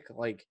graphic,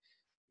 like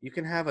you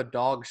can have a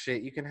dog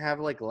shit, you can have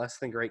like less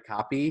than great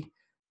copy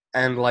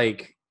and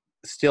like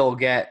still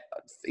get,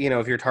 you know,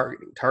 if you're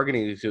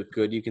targeting is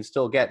good, you can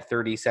still get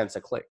 30 cents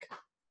a click.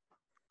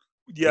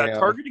 Yeah, you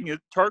know?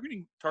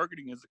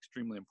 targeting is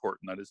extremely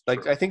important. That is true.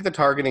 Like I think the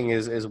targeting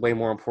is way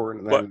more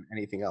important than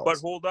anything else. But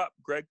hold up,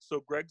 Greg.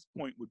 So Greg's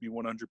point would be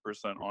 100%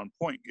 on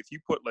point. If you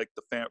put like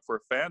the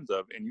fans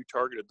of and you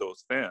targeted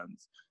those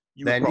fans,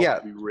 you would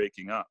probably be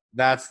raking up.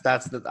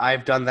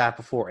 I've done that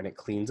before and it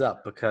cleans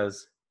up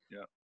because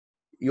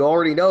you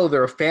already know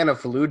they're a fan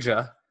of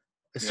Fallujah,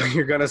 so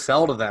you're gonna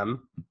sell to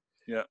them.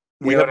 Yeah.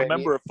 We have a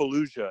member of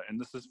Fallujah, and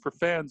this is for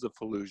fans of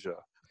Fallujah.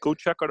 Go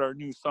check out our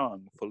new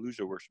song,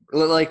 Fallujah Worshippers.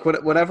 Like,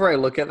 whenever I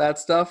look at that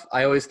stuff,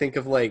 I always think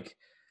of, like,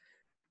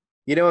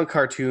 you know in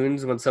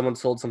cartoons when someone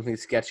sold something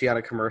sketchy on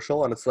a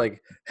commercial, and it's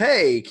like,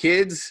 hey,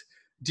 kids,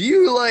 do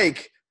you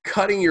like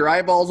cutting your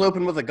eyeballs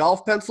open with a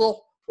golf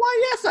pencil?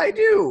 Why, yes, I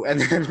do.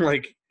 And then,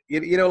 like,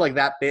 you know, like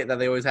that bit that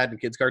they always had in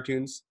kids'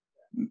 cartoons?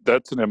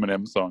 That's an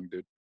Eminem song,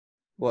 dude.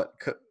 What?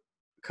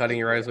 Cutting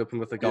your eyes open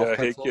with a golf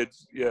pencil? Hey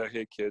kids, you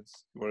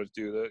want to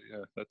do that?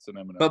 Yeah, that's an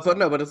Eminem.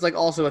 But it's like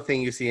also a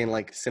thing you see in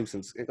like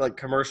Simpsons, like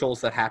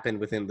commercials that happen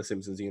within the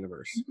Simpsons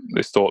universe.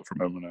 They stole it from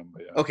Eminem,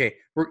 but yeah. Okay,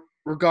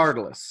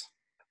 regardless.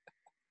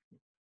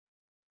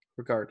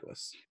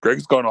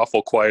 Greg's gone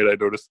awful quiet. I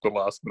noticed the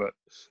last minute.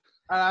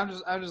 I'm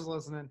just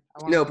listening.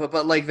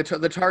 But like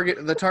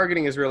the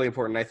targeting is really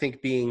important. I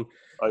think being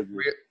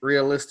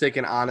realistic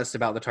and honest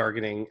about the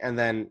targeting, and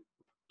then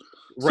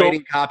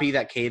writing copy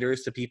that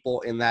caters to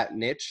people in that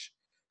niche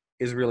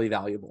is really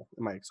valuable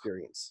in my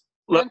experience.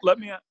 Let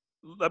me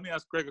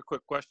ask Greg a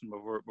quick question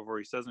before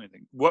he says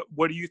anything. What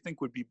do you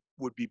think would be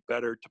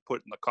better to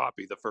put in the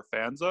copy, the for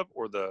fans of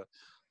or the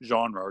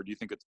genre, or do you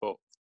think it's both?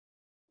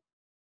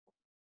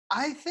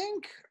 I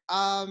think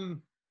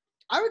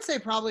I would say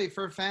probably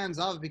for fans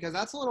of, because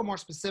that's a little more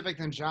specific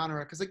than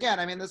genre. Because again,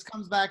 I mean, this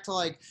comes back to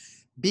like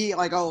be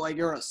like, oh, like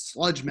you're a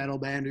sludge metal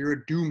band or you're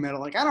a doom metal.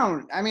 Like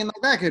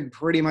like that could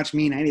pretty much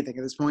mean anything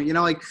at this point. You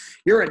know, like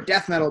you're a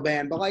death metal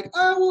band, but like,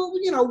 oh, well,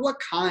 you know, what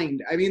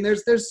kind? I mean,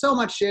 there's so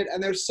much shit,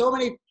 and there's so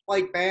many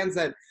like bands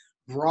that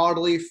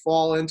broadly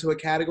fall into a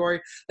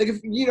category. Like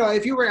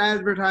if you were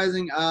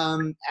advertising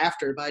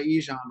After by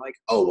Ejon, like,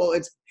 oh well,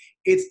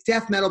 it's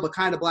death metal but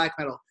kind of black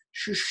metal.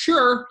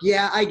 Sure,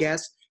 yeah, I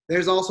guess.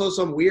 There's also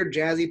some weird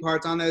jazzy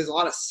parts on there. There's a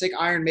lot of sick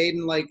Iron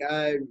Maiden like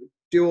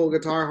dual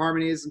guitar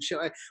harmonies and shit.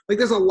 Like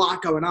there's a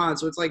lot going on.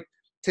 So it's like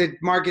to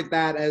market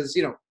that as,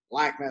 you know,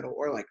 black metal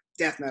or like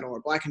death metal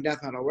or black and death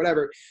metal or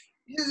whatever.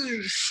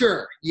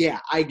 Sure, yeah,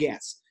 I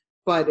guess.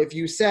 But if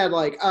you said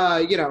like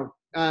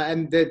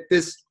and that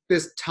this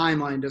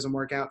timeline doesn't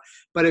work out.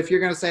 But if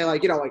you're gonna say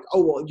like, you know, like,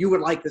 oh well, you would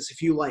like this if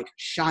you like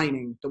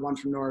Shining, the one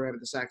from Norway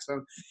with the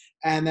saxophone,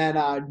 and then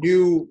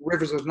New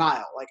Rivers of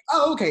Nile. Like,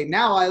 oh okay,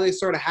 now I at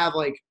least sort of have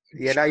like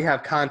now you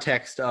have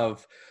context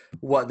of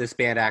what this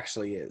band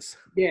actually is.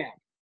 Yeah,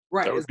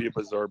 right. That would be a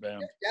bizarre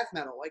band. Death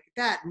metal, like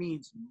that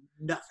means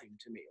nothing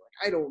to me.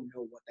 Like I don't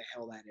know what the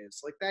hell that is.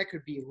 Like that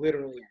could be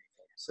literally anything.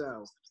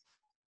 So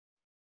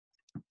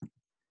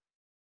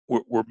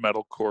we're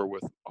metalcore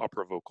with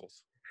opera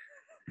vocals.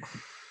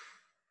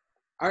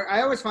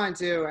 I always find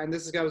too, and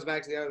this goes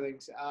back to the other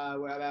things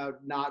about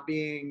not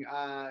being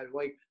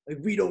like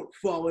we don't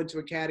fall into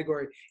a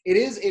category.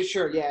 It's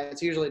sure, yeah,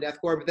 it's usually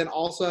deathcore, but then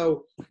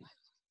also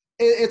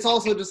it's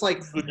also just like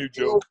the new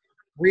joke,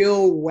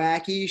 real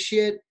wacky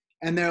shit.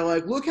 And they're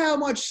like, look how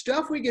much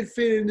stuff we could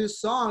fit in this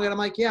song. And I'm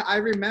like, yeah, I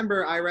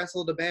remember I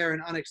wrestled a bear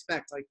in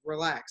Unexpect. Like,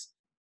 relax.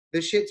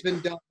 This shit's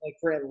been done like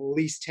for at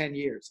least 10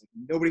 years.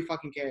 Like, nobody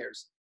fucking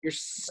cares. You're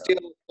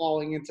still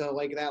falling into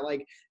like that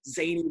like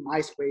zany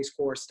MySpace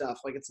core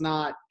stuff. Like it's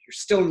not, you're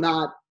still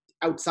not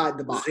outside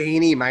the box.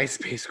 Zany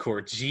MySpace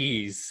core,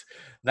 jeez.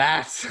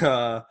 That's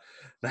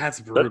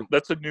brutal.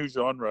 That's a new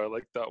genre. I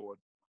like that one.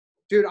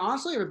 Dude,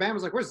 honestly, if a band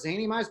was like, we're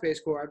zany MySpace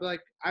core, I'd be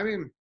like, I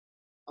mean,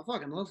 I'll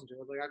fucking listen to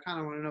it. Like, I kind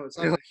of want to know what's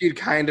up. You'd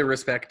kind of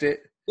respect it.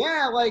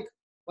 Yeah, like,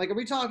 are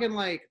we talking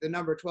like the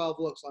number 12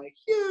 looks like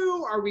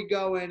you? Are we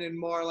going in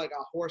more like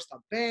a Horse the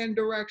Band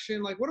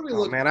direction? Like, what are we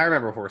looking? Man, I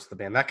remember Horse the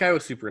Band. That guy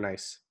was super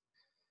nice.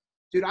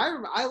 Dude,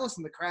 I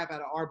listened the crap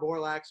out of R.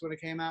 Borlax when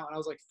it came out when I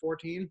was like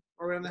 14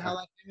 or whatever the hell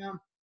that came out.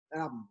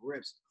 That album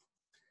rips.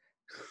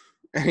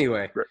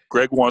 Anyway,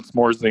 Greg wants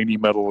more zany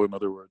metal, in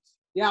other words.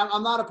 Yeah,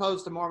 I'm not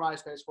opposed to more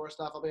MySpace 4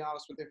 stuff. I'll be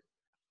honest with you.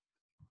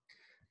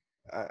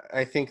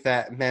 I think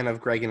that men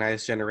of Greg and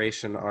I's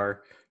generation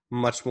are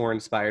much more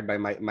inspired by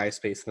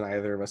MySpace than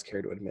either of us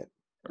care to admit.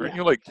 Aren't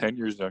you like 10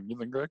 years younger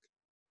than Greg?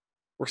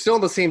 We're still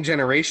in the same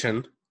generation.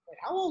 Wait,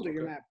 how old are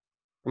you, Matt?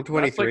 I'm That's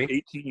 23. like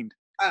 18.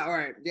 Oh, all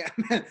right. Yeah,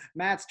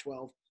 Matt's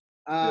 12.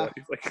 Yeah,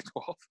 he's like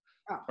 12.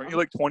 Aren't you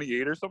like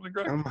 28 or something,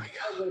 Greg? Oh my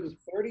I was gonna be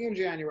 30 in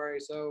January,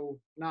 so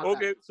not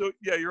Okay, so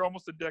yeah, you're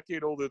almost a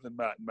decade older than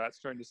Matt, and Matt's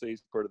trying to say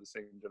he's part of the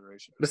same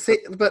generation.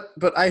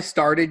 But I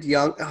started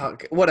young.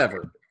 Okay,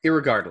 whatever.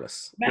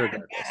 Irregardless. Matt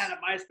had a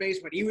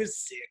MySpace when he was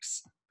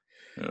 6.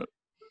 Yeah.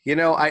 You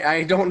know,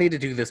 I don't need to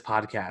do this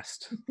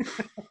podcast.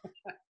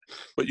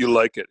 But you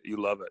like it. You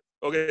love it.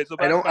 Okay, so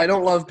I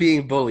don't love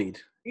being bullied.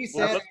 He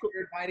Well, said let's go-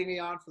 you're inviting me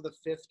on for the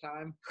 5th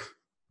time.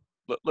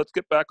 Let's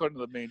get back onto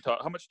the main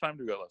topic. How much time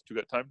do we got left? Do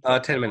we got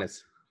time? 10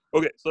 minutes.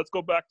 Okay, so let's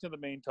go back to the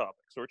main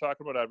topic. So we're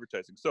talking about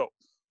advertising. So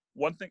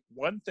one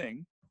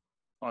thing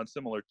on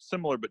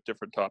similar but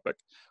different topic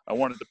I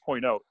wanted to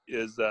point out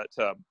is that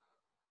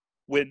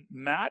when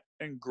Matt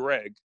and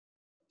Greg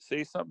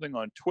say something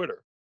on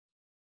Twitter,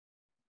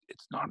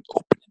 it's not an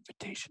open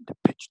invitation to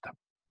pitch them.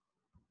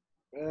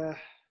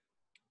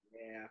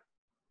 Yeah.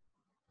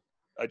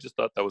 I just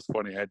thought that was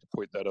funny. I had to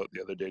point that out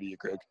the other day to you,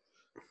 Greg.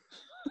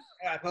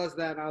 Yeah, I posted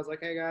that and I was like,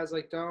 hey guys,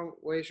 like, don't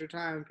waste your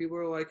time. And people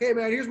were like, hey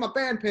man, here's my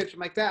band pitch. I'm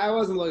like, that I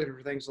wasn't looking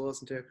for things to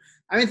listen to.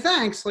 I mean,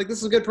 thanks. Like,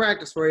 this is good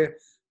practice for you.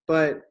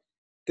 But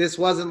this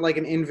wasn't like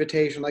an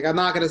invitation. Like, I'm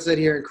not going to sit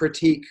here and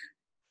critique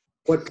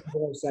what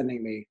people are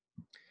sending me.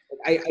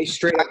 Like, I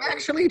straight up. I'm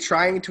actually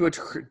trying to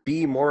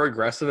be more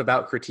aggressive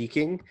about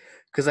critiquing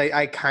because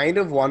I kind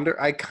of wonder.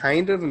 I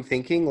kind of am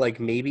thinking like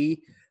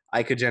maybe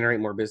I could generate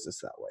more business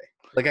that way.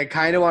 Like, I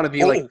kind of want to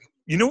be like.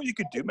 You know what you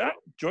could do, Matt?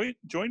 Join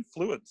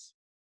Fluence.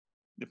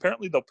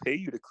 Apparently, they'll pay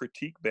you to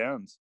critique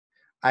bands.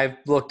 I've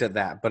looked at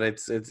that, but it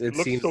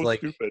looks seems so like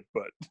stupid,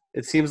 but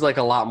it seems like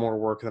a lot more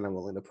work than I'm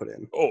willing to put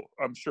in. oh,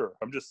 I'm sure.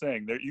 I'm just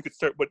saying that you could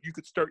start, but you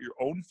could start your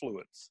own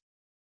Fluence.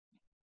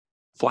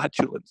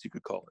 Flatulence, you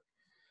could call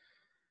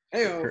it.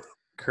 Hey,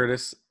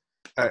 Curtis,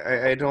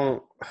 I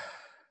don't.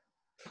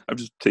 I'm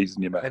just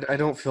teasing you, Matt. I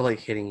don't feel like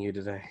hitting you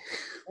today.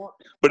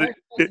 But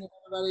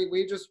everybody,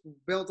 we just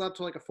built up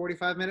to like a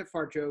 45-minute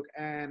fart joke,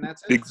 and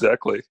that's it.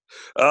 exactly.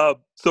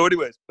 So,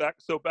 anyways, back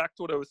to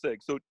what I was saying.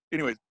 So,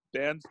 anyways,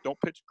 bands don't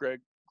pitch Greg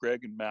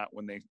and Matt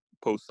when they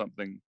post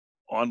something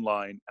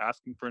online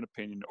asking for an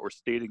opinion or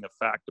stating a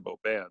fact about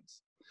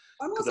bands.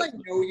 Unless I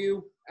know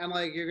you and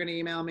like you're gonna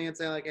email me and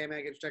say like, hey man,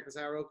 can you check this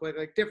out real quick?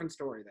 Like, different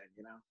story then,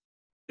 you know.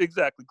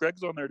 Exactly.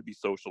 Greg's on there to be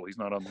social. He's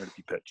not on there to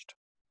be pitched.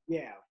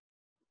 Yeah.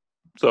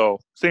 So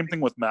same thing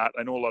with Matt.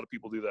 I know a lot of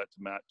people do that to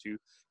Matt too.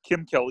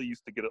 Kim Kelly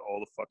used to get it all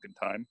the fucking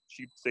time.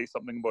 She'd say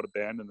something about a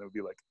band and there would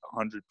be like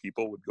 100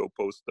 people would go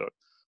post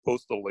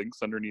the links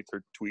underneath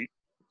her tweet.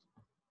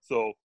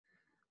 So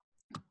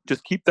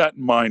just keep that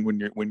in mind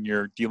when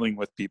you're dealing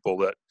with people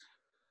that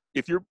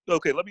if you're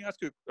okay, let me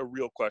ask you a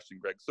real question,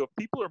 Greg. So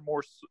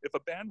if a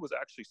band was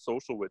actually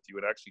social with you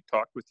and actually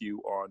talked with you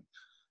on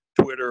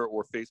Twitter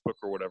or Facebook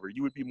or whatever,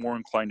 you would be more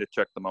inclined to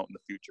check them out in the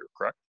future,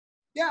 correct?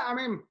 Yeah, I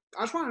mean,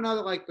 I just want to know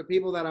that like the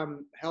people that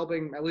I'm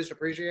helping at least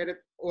appreciate it,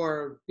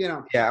 or you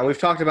know. Yeah, and we've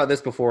talked about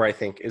this before. I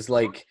think is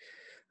like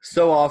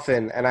so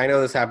often, and I know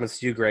this happens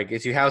to you, Greg.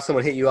 Is you have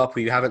someone hit you up who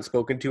you haven't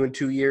spoken to in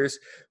 2 years,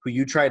 who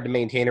you tried to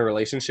maintain a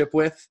relationship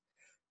with,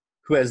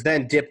 who has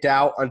then dipped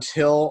out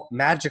until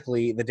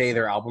magically the day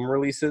their album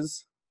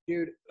releases.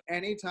 Dude,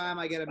 anytime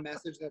I get a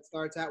message that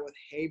starts out with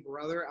 "Hey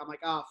brother," I'm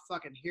like, oh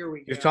fucking here we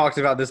go. You've talked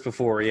about this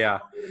before, yeah. I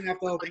don't even have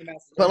to open the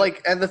message. But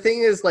like, and the thing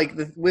is, like,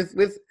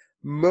 with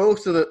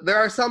most of there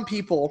are some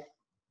people,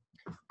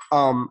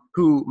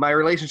 who my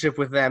relationship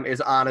with them is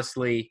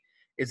honestly,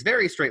 it's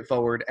very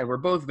straightforward, and we're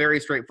both very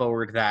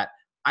straightforward. That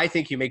I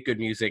think you make good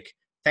music.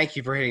 Thank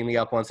you for hitting me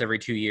up once every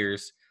 2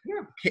 years.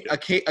 Yeah.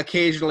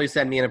 Occasionally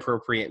send me an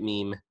appropriate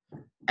meme,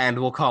 and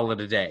we'll call it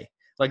a day.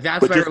 Like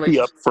that's But my just be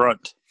relationship. up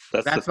front.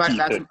 That's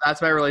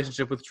That's my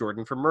relationship with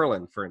Jordan from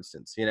Merlin, for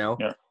instance. You know,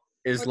 Yeah.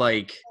 is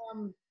like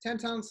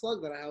 10-Ton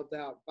Slug that I helped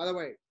out. By the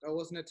way, go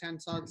listen to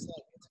 10-Ton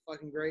Slug. It's a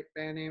fucking great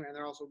band name, and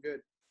they're also good.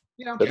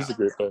 You know, That is a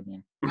great band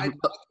name. I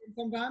talk to him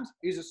sometimes.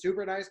 He's a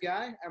super nice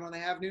guy, and when they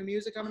have new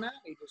music coming out,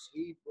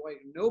 he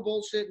like no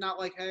bullshit, not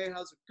like, hey,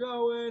 how's it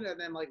going, and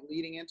then like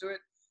leading into it,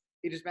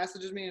 he just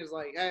messages me and is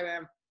like, hey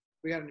man,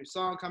 we got a new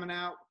song coming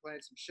out, we're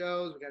playing some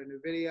shows, we got a new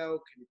video,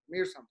 can you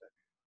premiere something?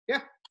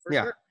 Yeah, for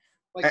sure.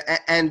 Like,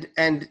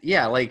 and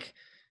yeah, like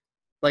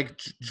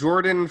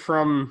Jordan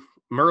from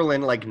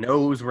Merlin like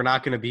knows we're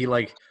not gonna be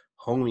like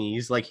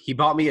homies. Like he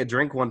bought me a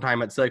drink one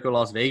time at Psycho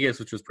Las Vegas,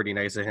 which was pretty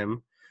nice of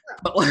him.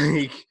 But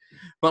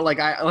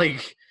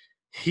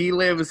he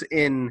lives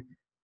in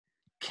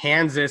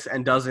Kansas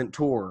and doesn't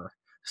tour,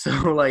 so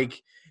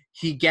like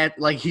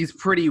he's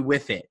pretty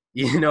with it.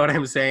 You know what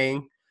I'm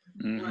saying?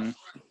 Mm-hmm.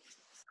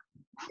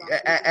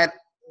 And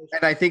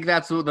And I think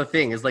that's what the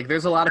thing is. Like,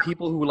 there's a lot of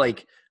people who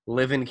like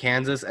live in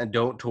Kansas and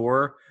don't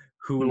tour,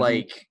 who Mhm.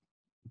 like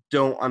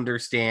don't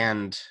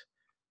understand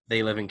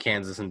they live in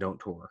Kansas and don't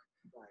tour.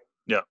 Right.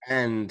 Yeah.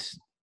 And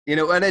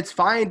and it's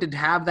fine to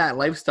have that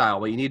lifestyle,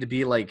 but you need to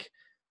be like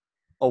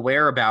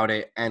aware about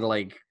it and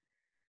like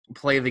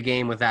play the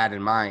game with that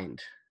in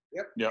mind.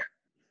 Yep.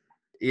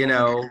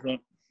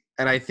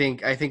 And I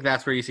think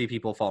that's where you see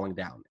people falling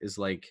down is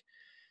like,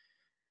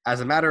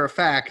 as a matter of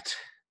fact,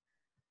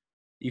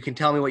 you can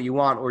tell me what you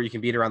want, or you can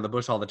beat around the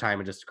bush all the time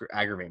and just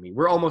aggravate me.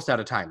 We're almost out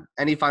of time.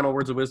 Any final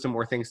words of wisdom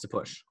or things to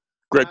push?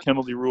 Greg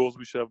Kennedy rules.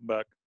 We should have him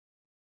back.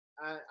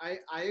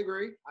 I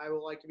agree. I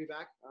would like to be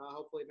back,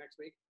 hopefully next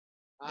week.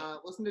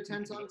 Listen to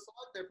 10 Songs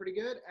Slug. They're pretty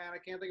good, and I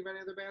can't think of any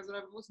other bands that I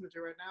haven't listened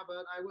to right now, but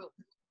I will.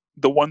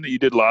 The one that you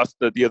did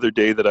the other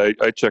day that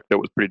I checked out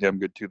was pretty damn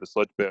good too. The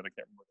Sludge Band. I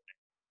can't remember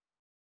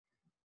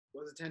the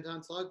name. Was it 10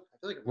 Ton Slug? I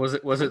feel like it Was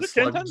it Was it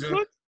Sludge 10 Juice?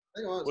 Slug? I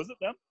think it was. Was it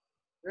them?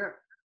 Yeah.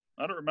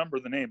 I don't remember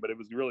the name, but it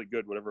was really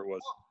good, whatever it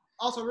was.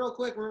 Also, real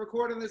quick, we're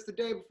recording this the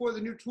day before the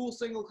new Tool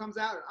single comes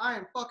out, and I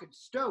am fucking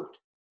stoked.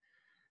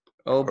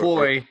 Oh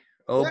boy,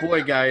 Yeah.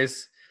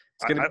 guys,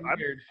 it's gonna be I'm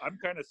weird.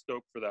 kind of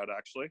stoked for that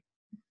actually.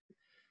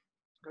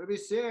 It's gonna be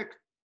sick.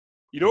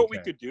 You know what we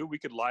Okay. could do? We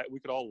could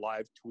all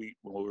live tweet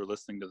while we were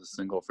listening to the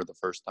single for the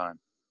first time.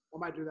 I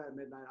might do that at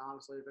midnight,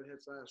 honestly, if it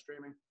hits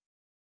streaming.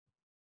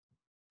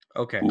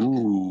 Okay,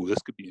 Ooh, this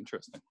could be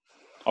interesting.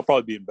 I'll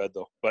probably be in bed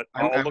though, but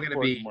I'm I'll look gonna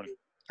for it in be- the morning.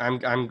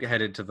 I'm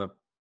headed to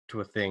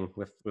a thing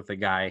with a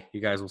guy. You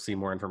guys will see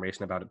more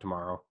information about it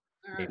tomorrow.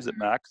 All right. Is it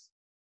Max?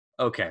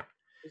 Okay,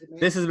 Is it me?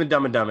 this has been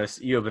Dumb and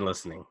Dumbest. You have been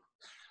listening.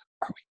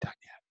 Are we done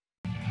yet?